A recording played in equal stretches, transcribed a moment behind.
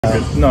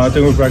No, I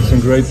think we're practicing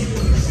great.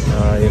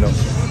 I'm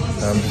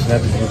just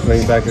happy to be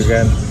playing back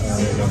again.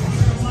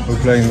 We're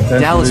playing intensely.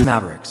 Dallas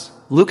Mavericks.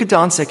 Luka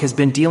Doncic has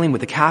been dealing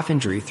with a calf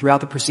injury throughout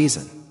the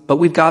preseason, but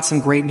we've got some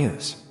great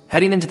news.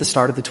 Heading into the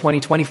start of the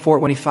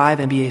 2024-25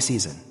 NBA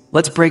season,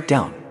 let's break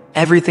down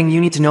everything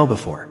you need to know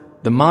before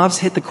the Mavs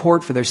hit the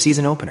court for their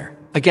season opener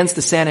against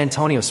the San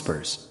Antonio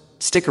Spurs.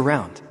 Stick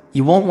around.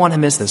 You won't want to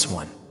miss this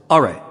one.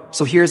 Alright,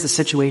 so here's the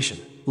situation.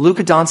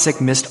 Luka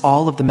Doncic missed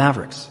all of the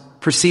Mavericks'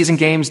 preseason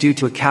games due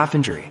to a calf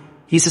injury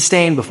he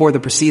sustained before the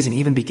preseason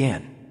even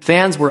began.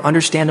 Fans were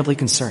understandably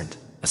concerned,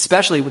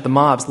 especially with the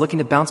Mavs looking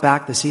to bounce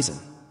back this season.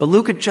 But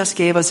Luka just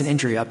gave us an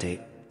injury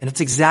update, and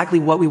it's exactly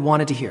what we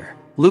wanted to hear.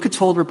 Luka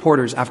told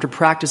reporters after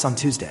practice on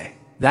Tuesday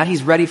that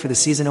he's ready for the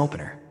season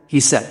opener. He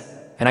said,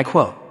 and I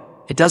quote,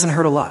 "It doesn't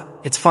hurt a lot.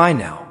 It's fine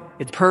now.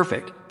 It's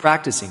perfect.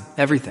 Practicing,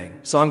 everything.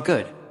 So I'm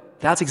good."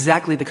 That's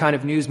exactly the kind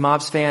of news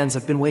Mavs fans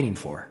have been waiting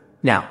for.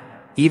 Now,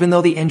 even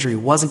though the injury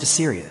wasn't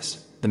serious,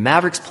 the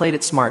Mavericks played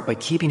it smart by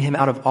keeping him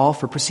out of all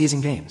 4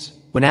 preseason games.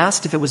 When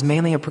asked if it was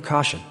mainly a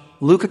precaution,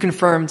 Luka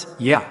confirmed,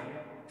 yeah.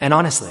 And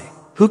honestly,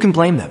 who can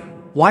blame them?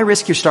 Why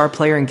risk your star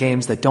player in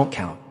games that don't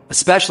count,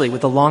 especially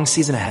with a long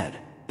season ahead?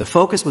 The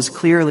focus was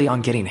clearly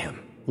on getting him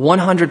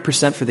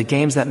 100% for the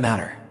games that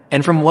matter.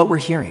 And from what we're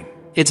hearing,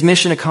 it's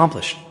mission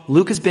accomplished.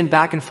 Luka's been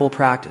back in full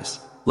practice,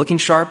 looking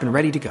sharp and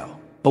ready to go.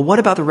 But what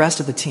about the rest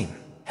of the team?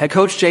 Head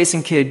coach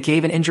Jason Kidd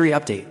gave an injury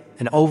update,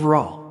 and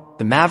overall,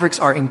 the Mavericks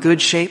are in good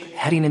shape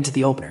heading into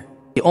the opener.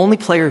 The only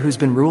player who's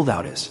been ruled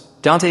out is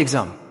Dante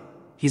Exum.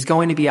 He's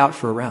going to be out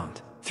for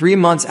around 3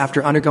 months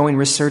after undergoing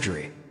wrist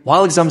surgery.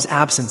 While Exum's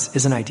absence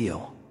isn't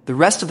ideal, the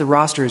rest of the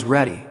roster is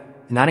ready,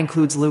 and that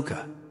includes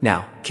Luka.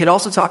 Now, Kidd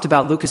also talked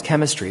about Luka's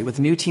chemistry with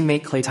new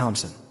teammate Klay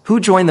Thompson, who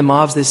joined the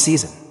Mavs this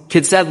season.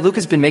 Kidd said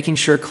Luka's been making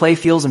sure Klay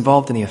feels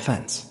involved in the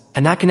offense,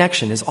 and that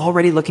connection is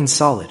already looking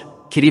solid.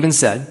 Kidd even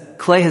said,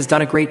 Klay has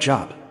done a great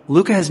job.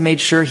 Luka has made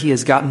sure he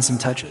has gotten some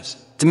touches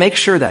to make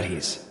sure that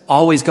he's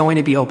always going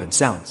to be open.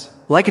 Sounds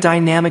like a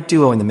dynamic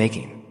duo in the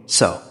making.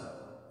 So,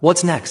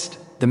 what's next?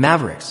 The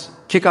Mavericks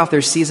kick off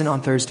their season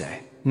on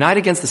Thursday night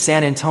against the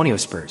San Antonio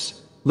Spurs.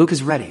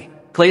 Luka's ready,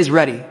 Klay's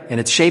ready, and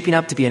it's shaping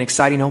up to be an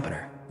exciting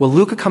opener. Will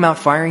Luka come out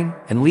firing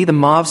and lead the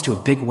Mavs to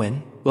a big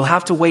win? We'll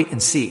have to wait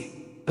and see,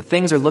 but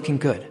things are looking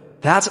good.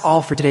 That's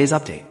all for today's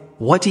update.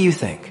 What do you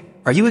think?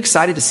 Are you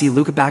excited to see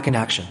Luka back in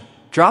action?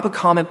 Drop a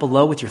comment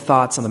below with your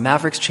thoughts on the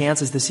Mavericks'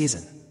 chances this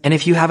season. And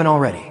if you haven't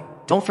already,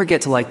 don't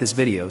forget to like this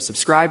video,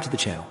 subscribe to the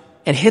channel,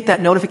 and hit that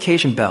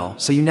notification bell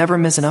so you never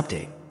miss an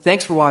update.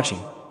 Thanks for watching,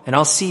 and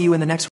I'll see you in the next one.